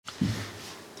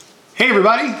Hey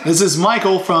everybody, this is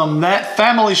Michael from That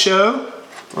Family Show,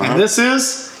 and this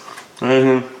is...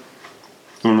 From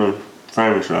the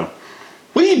Family Show.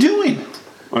 What are you doing?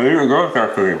 I'm eating a Girl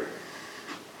Scout cookie.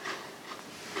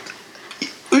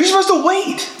 You're supposed to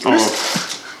wait.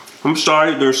 I'm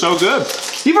sorry, they're so good.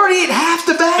 You've already ate half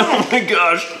the bag. Oh my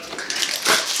gosh.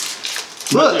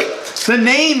 Look, the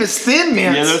name is Thin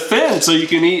Mints. Yeah, they're thin, so you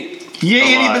can eat. You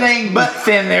ain't even anything but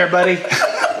thin there, buddy.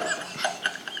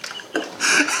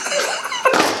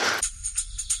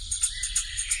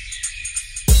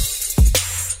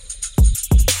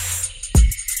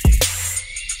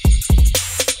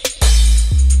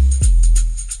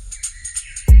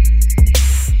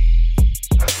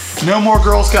 No more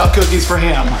Girl Scout cookies for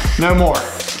him. No more.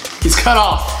 He's cut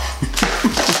off.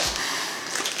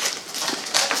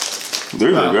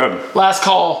 These are good. Last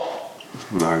call.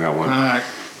 No, I got one. All right.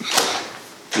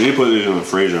 You need to put these in the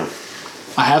freezer.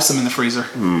 I have some in the freezer.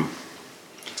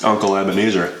 Uncle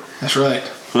Ebenezer. That's right.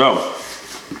 So,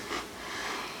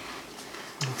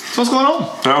 So what's going on?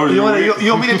 How was your week?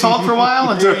 You want me to talk for a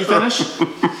while until you finish?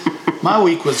 My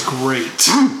week was great.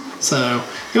 So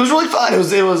it was really fun. It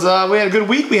was. We had a good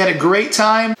week. We had a great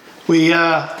time. We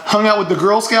hung out with the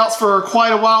Girl Scouts for quite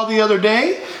a while the other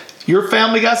day. Your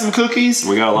family got some cookies.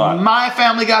 We got a lot. My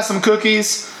family got some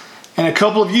cookies, and a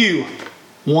couple of you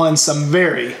won some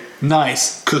very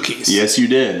nice cookies. yes, you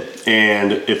did.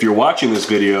 And if you're watching this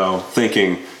video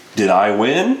thinking, did I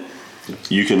win?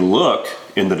 You can look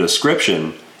in the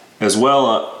description as well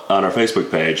on our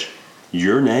Facebook page.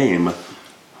 Your name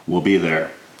will be there.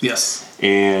 Yes.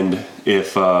 And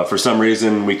if for some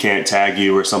reason we can't tag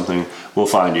you or something, we'll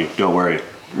find you. Don't worry.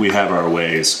 We have our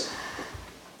ways.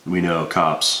 We know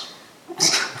cops.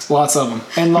 Lots of them.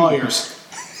 And lawyers.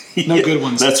 No Yeah, good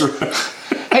ones. That's right.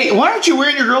 Hey, why aren't you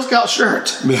wearing your Girl Scout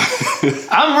shirt?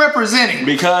 I'm representing.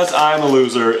 Because I'm a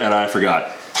loser and I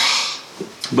forgot.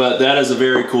 But that is a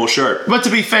very cool shirt. But to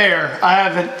be fair, I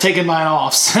haven't taken mine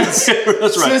off since,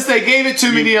 That's right. since they gave it to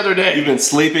me the other day. You've been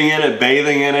sleeping in it,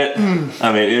 bathing in it.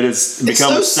 I mean, it has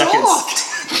become It's so a second. soft.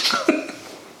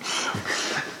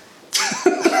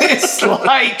 It's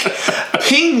like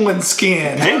penguin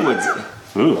skin. Penguins.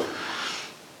 Ooh.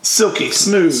 Silky,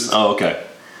 smooth. Oh, okay.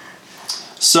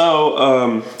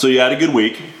 So, so you had a good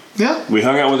week. Yeah. We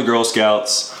hung out with the Girl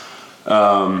Scouts.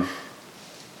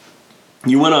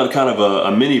 You went on kind of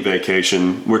a mini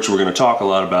vacation, which we're going to talk a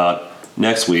lot about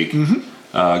next week.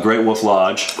 Great Wolf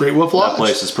Lodge. Great Wolf Lodge. That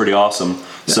place is pretty awesome.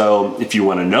 Yeah. So if you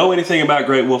want to know anything about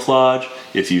Great Wolf Lodge,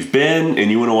 if you've been and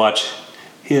you want to watch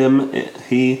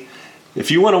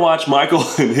if you want to watch Michael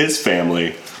and his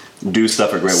family do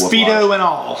stuff at Great Wolf Lodge. Speedo and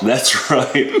all. That's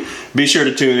right. Be sure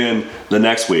to tune in the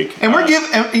next week. And we're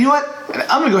giving, you know what?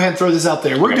 I'm going to go ahead and throw this out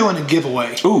there. We're doing a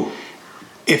giveaway. Ooh.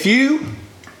 If you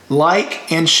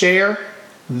like and share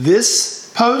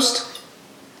this post,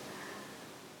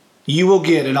 you will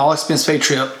get an all-expense paid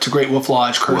trip to Great Wolf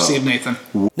Lodge, courtesy of Nathan.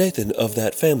 Nathan of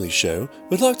That Family Show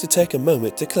would like to take a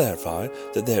moment to clarify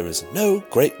that there is no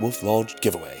Great Wolf Lodge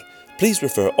giveaway. Please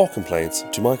refer all complaints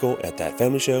to Michael at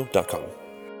thatfamilyshow.com.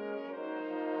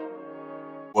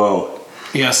 Whoa.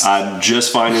 Yes. I'm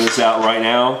just finding this out right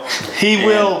now. He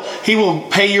will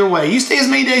pay your way. You stay as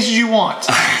many days as you want.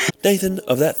 Nathan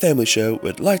of That Family Show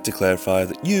would like to clarify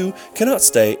that you cannot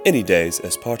stay any days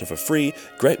as part of a free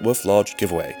Great Wolf Lodge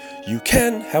giveaway. You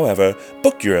can, however,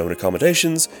 book your own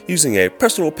accommodations using a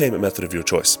personal payment method of your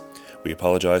choice. We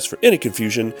apologize for any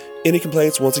confusion. Any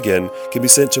complaints, once again, can be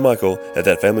sent to Michael at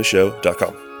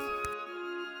thatfamilyshow.com.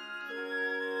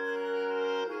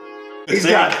 He's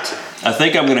got it. I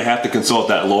think I'm going to have to consult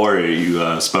that lawyer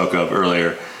you spoke of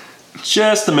earlier,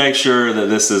 just to make sure that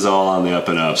this is all on the up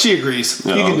and up. She agrees.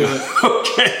 You can do it.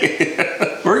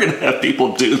 Okay. We're going to have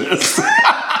people do this.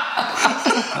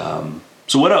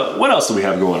 So what else do we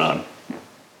have going on?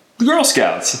 The Girl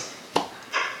Scouts.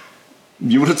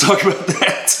 You want to talk about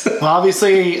that? Well,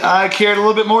 obviously, I cared a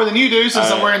little bit more than you do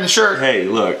since I'm wearing the shirt. Hey,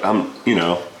 look,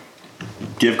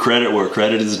 give credit where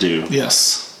credit is due.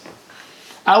 Yes.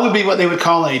 I would be what they would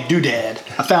call a doodad.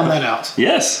 I found that out.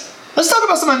 Yes. Let's talk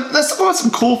about some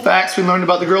cool facts we learned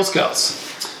about the Girl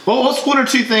Scouts. Well, what's one or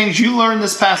two things you learned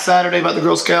this past Saturday about the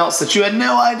Girl Scouts that you had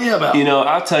no idea about?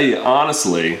 I'll tell you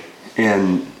honestly,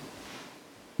 and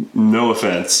no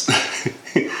offense,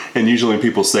 and usually when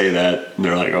people say that,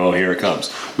 they're like, oh, here it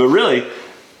comes. But really,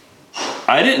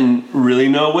 I didn't really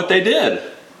know what they did.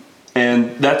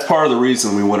 And that's part of the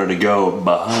reason we wanted to go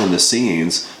behind the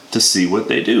scenes to see what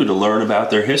they do, to learn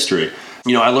about their history.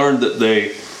 I learned that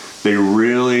they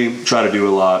really try to do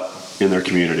a lot in their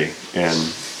community. And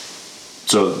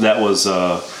so that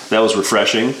was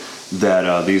refreshing.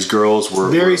 that these girls were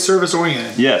Very service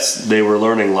oriented. Yes, they were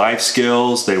learning life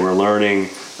skills. They were learning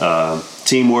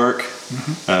teamwork.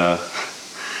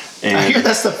 And I hear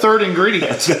that's the third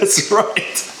ingredient. that's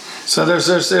right. So there's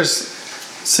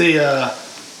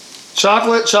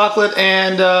chocolate,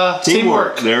 and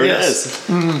teamwork. There it is.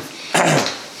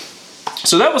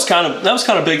 So that was kind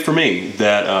of big for me.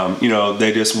 That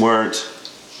they just weren't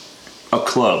a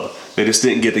club. They just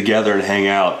didn't get together and hang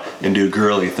out and do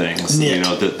girly things. Knit.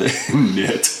 That they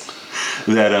knit.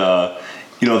 That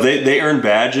they earned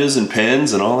badges and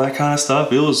pins and all that kind of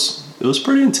stuff. It was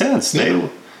pretty intense. Yeah.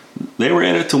 They were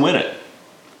in it to win it.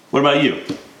 What about you?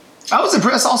 I was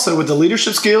impressed also with the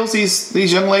leadership skills these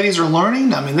young ladies are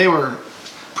learning. I mean, they were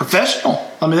professional.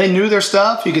 I mean, they knew their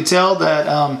stuff. You could tell that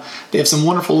they have some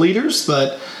wonderful leaders.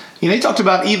 But they talked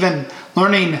about even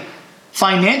learning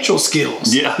financial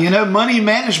skills. Yeah. Money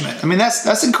management. I mean,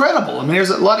 that's incredible. I mean, there's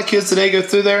a lot of kids today go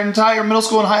through their entire middle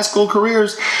school and high school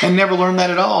careers and never learn that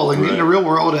at all, and get in the real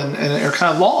world and are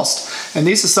kind of lost. And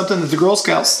this is something that the Girl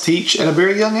Scouts teach at a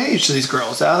very young age to these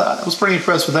girls. I was pretty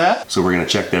impressed with that. So we're gonna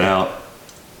check that out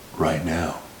right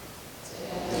now.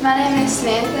 My name is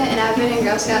Samantha, and I've been in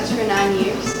Girl Scouts for 9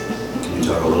 years. Can you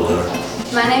talk a little louder?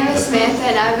 My name is Samantha,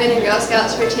 and I've been in Girl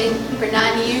Scouts for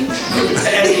 9 years.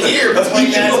 A year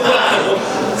between that.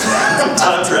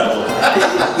 Time travel.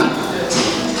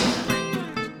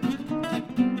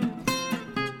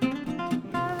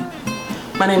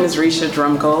 My name is Risha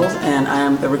Drumgold, and I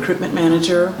am the recruitment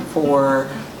manager for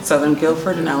Southern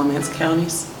Guilford and Alamance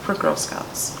counties for Girl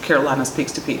Scouts, Carolinas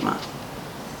Peaks to Piedmont.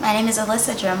 My name is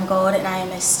Alyssa Drumgold, and I am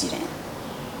a student.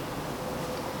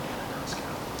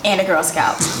 And a Girl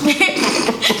Scout.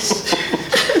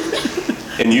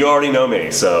 And you already know me,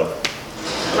 so.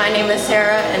 My name is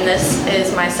Sarah, and this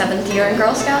is my 7th year in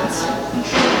Girl Scouts.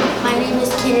 My name is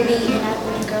Kennedy, and I've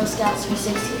been in Girl Scouts for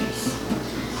 6 years.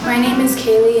 My name is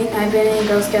Kaylee, and I've been in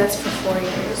Girl Scouts for 4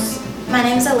 years. My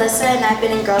name is Alyssa, and I've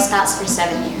been in Girl Scouts for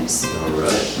 7 years. All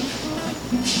right.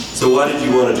 So why did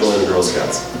you want to join the Girl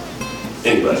Scouts?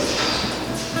 Anybody?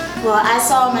 Well, I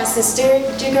saw my sister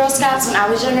do Girl Scouts when I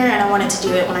was younger, and I wanted to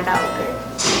do it when I got older.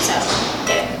 So,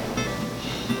 did it.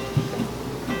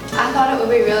 I thought it would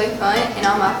be really fun, and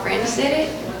all my friends did it,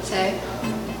 so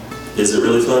Is it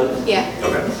really fun? yeah.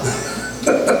 Okay.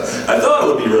 I thought it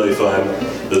would be really fun,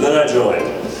 but then I joined.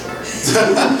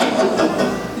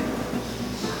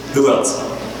 Who else?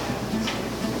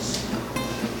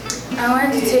 I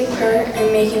wanted to take part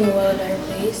in making the world a better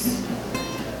place.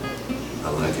 I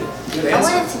like it. I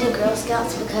wanted to do Girl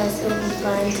Scouts because it would be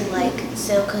fun to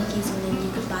sell cookies and then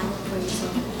you could buy them for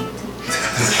yourself and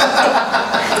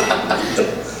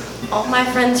eat. All my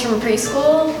friends from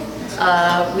preschool,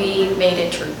 we made a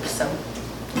troop, so.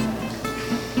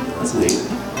 That's neat.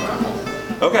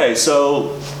 Okay,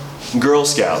 so Girl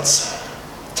Scouts.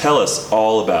 Tell us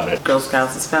all about it. Girl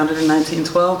Scouts was founded in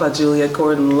 1912 by Juliet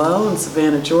Gordon Lowe in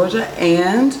Savannah, Georgia,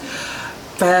 and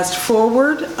fast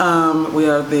forward, we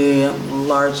are the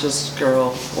largest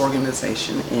girl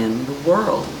organization in the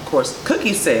world. Of course,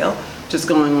 cookie sale, which is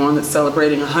going on, that's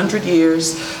celebrating 100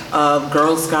 years of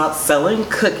Girl Scouts selling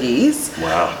cookies.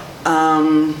 Wow.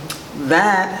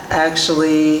 That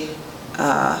actually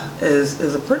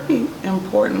is a pretty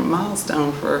important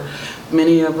milestone for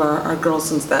many of our girls,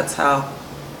 since that's how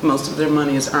most of their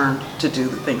money is earned to do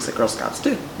the things that Girl Scouts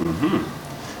do. Mm-hmm.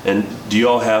 And do you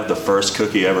all have the first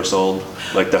cookie ever sold?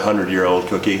 Like the 100-year-old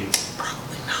cookie?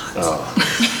 Probably not.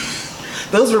 Oh.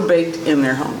 Those were baked in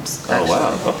their homes, actually. Oh,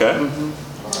 wow. Okay. Mm-hmm.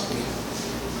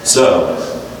 So,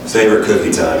 favorite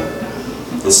cookie time.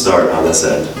 Let's start on this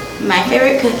end. My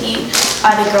favorite cookie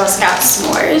are the Girl Scout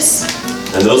s'mores.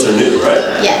 And those are new,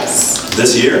 right? Yes.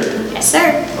 This year? Yes,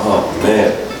 sir. Oh,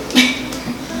 man.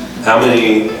 How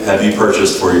many have you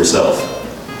purchased for yourself?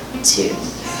 2.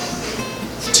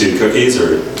 2 cookies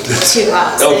or? 2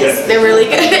 boxes. Okay. They're really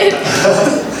good.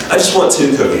 I just want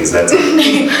 2 cookies, that's it.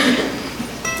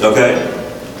 Okay.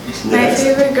 My Next.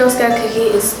 favorite Girl Scout cookie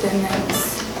is Thin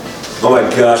Mints. Oh my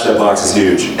gosh, that box is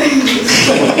huge.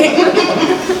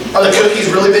 Are the cookies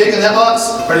really big in that box?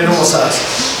 Or are they normal size?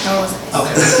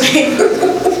 Okay.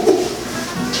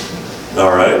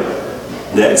 All right.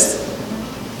 Next.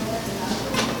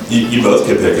 You both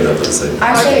can pick it up at the same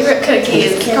time. Our favorite cookie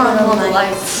is Carnival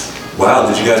Delights. Wow,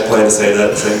 did you guys plan to say that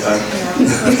at the same time?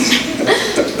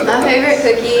 My favorite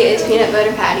cookie is peanut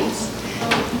butter patties.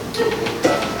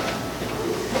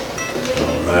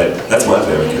 All right, that's my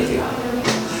favorite cookie.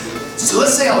 So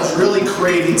let's say I was really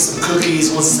craving some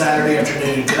cookies one Saturday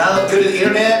afternoon. Can I go to the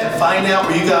internet and find out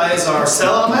where you guys are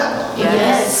selling them at?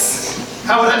 Yes.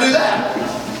 How would I do that?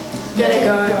 You gotta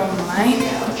go online.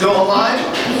 Go online?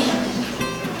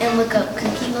 And look up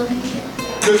cookie loving.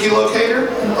 Cookie locator?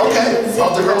 Okay.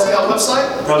 Off the Girl Scout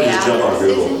website? Probably just jump on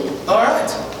Google. All right.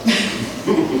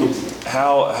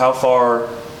 How far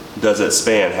does it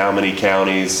span? How many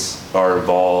counties are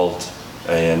involved,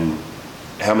 and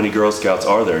how many Girl Scouts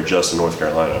are there just in North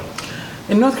Carolina?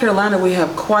 In North Carolina, we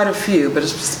have quite a few, but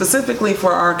specifically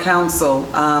for our council,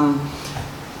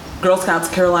 Girl Scouts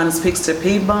Carolinas Peaks to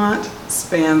Piedmont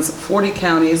spans 40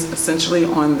 counties, essentially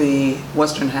on the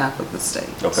western half of the state.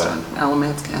 Okay. So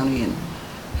Alamance County and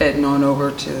heading on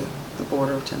over to the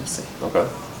border of Tennessee. Okay.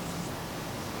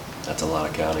 That's a lot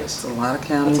of counties. It's a lot of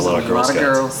counties, That's a lot of Girl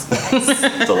girls.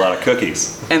 It's a lot of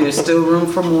cookies. And there's still room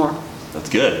for more. That's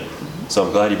good. So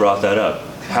I'm glad you brought that up.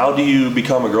 How do you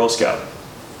become a Girl Scout?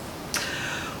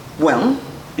 Well,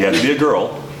 You have to be a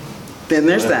girl. then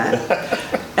there's that.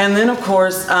 And then, of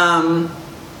course, you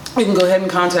can go ahead and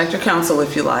contact your council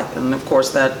if you like. And of course,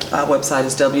 that website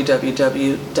is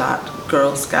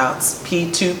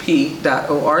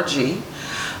www.girlscouts.p2p.org.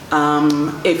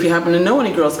 If you happen to know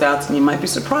any Girl Scouts, and you might be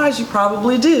surprised, you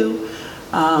probably do,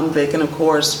 they can, of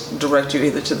course, direct you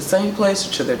either to the same place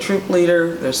or to their troop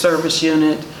leader, their service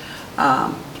unit,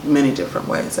 many different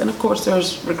ways. And of course,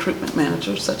 there's recruitment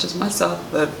managers such as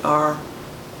myself that are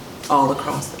all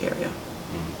across the area.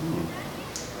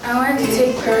 I wanted to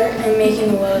take part in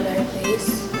making the world a better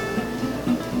place.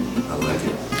 I like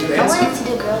it. I wanted to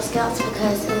do Girl Scouts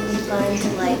because it would be fun to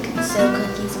like sell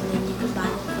cookies and then you could buy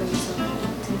them for yourself and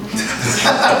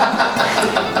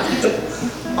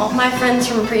eat. All my friends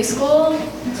from preschool,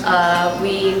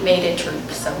 we made a troop,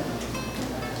 so.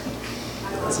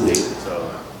 That's neat.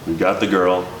 So we've got the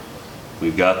girl,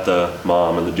 we've got the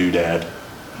mom and the doodad.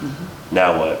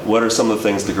 Now what? What are some of the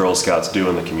things the Girl Scouts do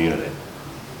in the community?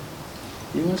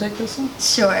 You want to take this one?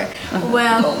 Sure.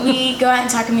 Well, we go out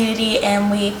into our community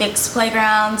and we fix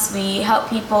playgrounds, we help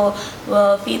people,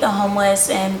 we'll feed the homeless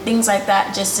and things like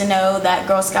that, just to know that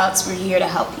Girl Scouts were here to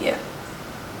help you.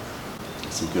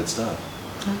 Some good stuff.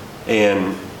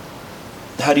 And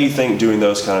how do you think doing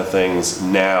those kind of things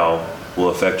now will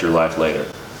affect your life later?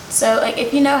 So like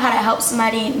if you know how to help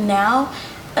somebody now,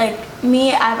 like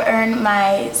me, I've earned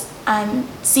I'm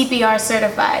CPR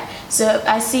certified. So if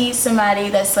I see somebody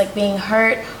that's like being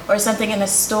hurt or something in a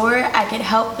store, I could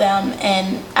help them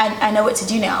and I know what to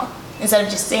do now. Instead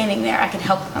of just standing there, I can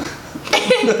help them.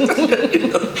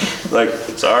 Like,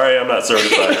 sorry, I'm not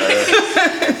certified.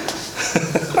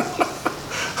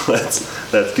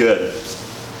 That's good.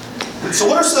 So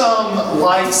what are some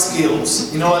life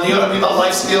skills? You know what I mean about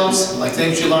life skills? Like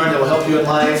things you learned that will help you in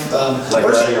life. Like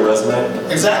writing a resume?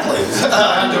 Exactly.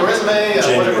 Do a resume.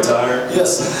 Changing a tire?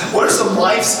 Yes. What are some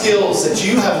life skills that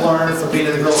you have learned from being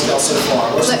in the Girl Scouts so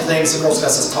far? What are some things the Girl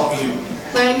Scouts has taught you?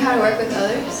 Learning how to work with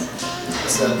others.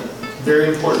 It's a very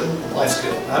important life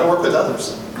skill. How to work with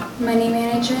others. Money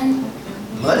management.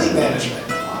 Money management.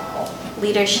 Wow.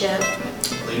 Leadership.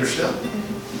 Leadership.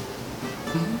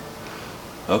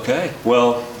 Okay,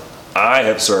 well, I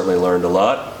have certainly learned a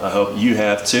lot. I hope you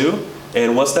have too.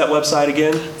 And what's that website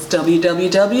again? It's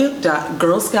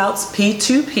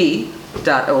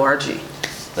www.girlscouts.p2p.org.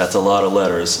 That's a lot of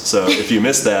letters. So if you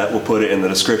missed that, we'll put it in the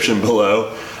description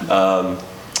below.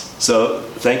 So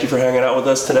thank you for hanging out with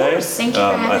us today. Thank you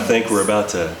for having I think us. we're about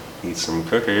to eat some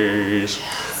cookies.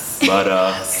 But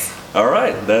all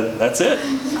right, that's it.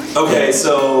 Okay,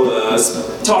 so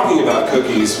talking about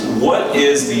cookies, what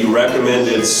is the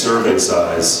recommended serving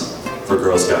size for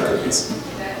Girl Scout cookies?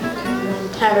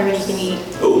 However many you can eat.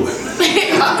 Ooh.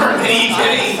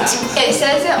 It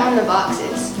says it on the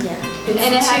boxes. Yeah.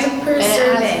 And it has 2 per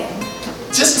serving.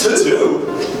 Just two. Two?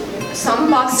 Some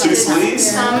boxes, Two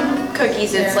sleeves? some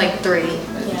cookies, it's like 3.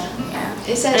 Yeah.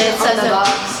 It says And it it on says the it-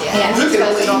 box. Yeah. Look at It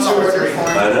says it, it on the 2 or order 3. form. I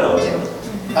know.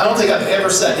 I don't think I've ever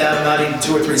sat down and not eaten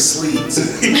 2 or 3 sleeves.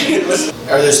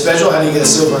 Are they special? How do you get a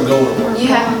silver and gold award? You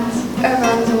have a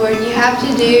bronze award. You have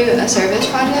to do a service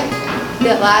project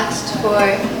that lasts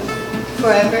for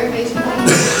forever, basically.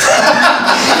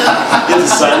 Get to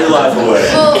sign your life away.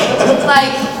 Well,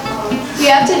 like you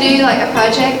have to do like a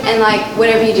project, and like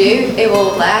whatever you do, it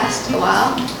will last a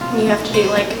while. You have to do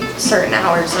like certain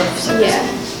hours of service. Yeah.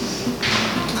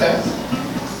 Okay.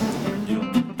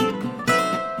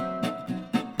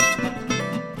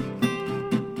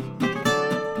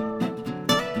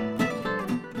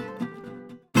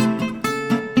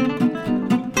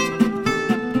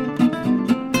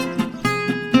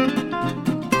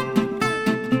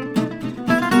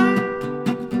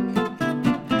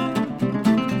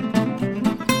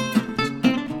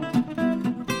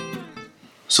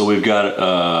 So we've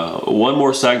got one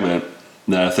more segment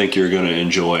that I think you're going to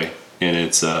enjoy, and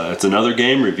it's another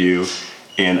game review,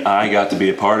 and I got to be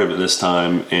a part of it this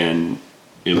time, and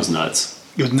it was nuts.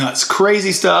 It was nuts.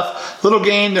 Crazy stuff. Little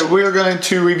game that we're going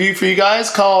to review for you guys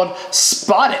called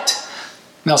Spot It.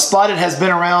 Now, Spot It has been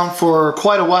around for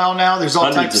quite a while now. There's all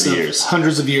Hundreds types of years.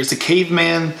 Hundreds of years. The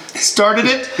caveman started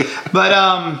it,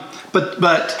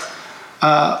 but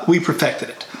we perfected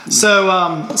it. So,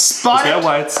 Spot Is that It.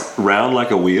 why it's round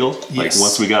like a wheel? Like Yes.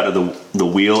 once we got to the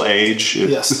wheel age,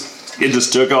 Yes. it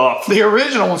just took off. The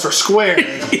original ones were square.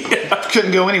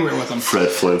 Couldn't go anywhere with them. Fred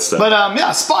Flintstone. But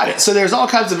yeah, Spot It. So there's all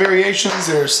kinds of variations.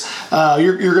 There's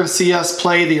you're going to see us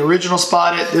play the original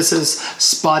Spot It. This is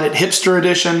Spot It Hipster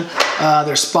Edition.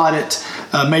 There's Spot It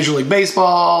Major League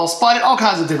Baseball, Spot It, all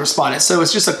kinds of different Spot It. So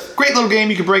it's just a great little game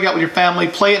you can break out with your family,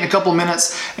 play it in a couple of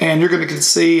minutes, and you're going to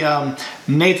see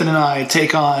Nathan and I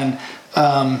take on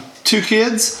 2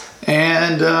 kids.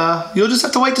 And you'll just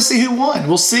have to wait to see who won.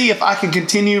 We'll see if I can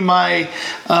continue my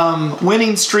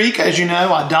winning streak. As you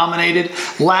know, I dominated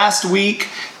last week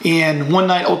in One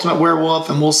Night Ultimate Werewolf,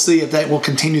 and we'll see if that will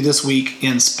continue this week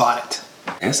in Spot It.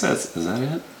 I guess is that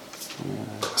it?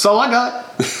 That's all I got.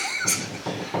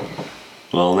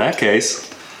 Well, in that case,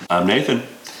 I'm Nathan.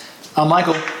 I'm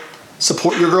Michael.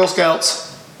 Support your Girl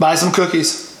Scouts. Buy some cookies.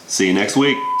 See you next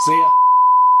week. See ya.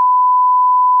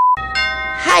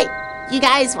 Hi, you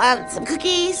guys want some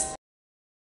cookies?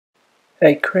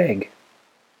 Hey, Craig.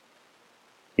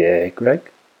 Yeah, Greg?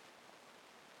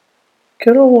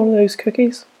 Can I have one of those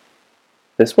cookies?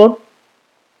 This one?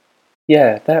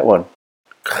 Yeah, that one.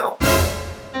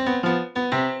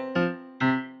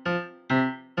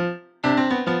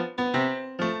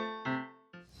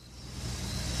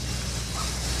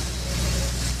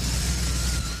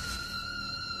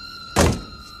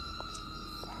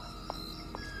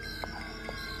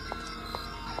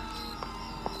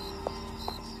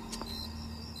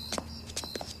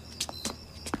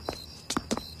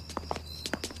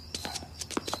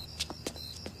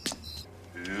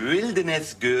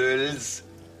 Wilderness girls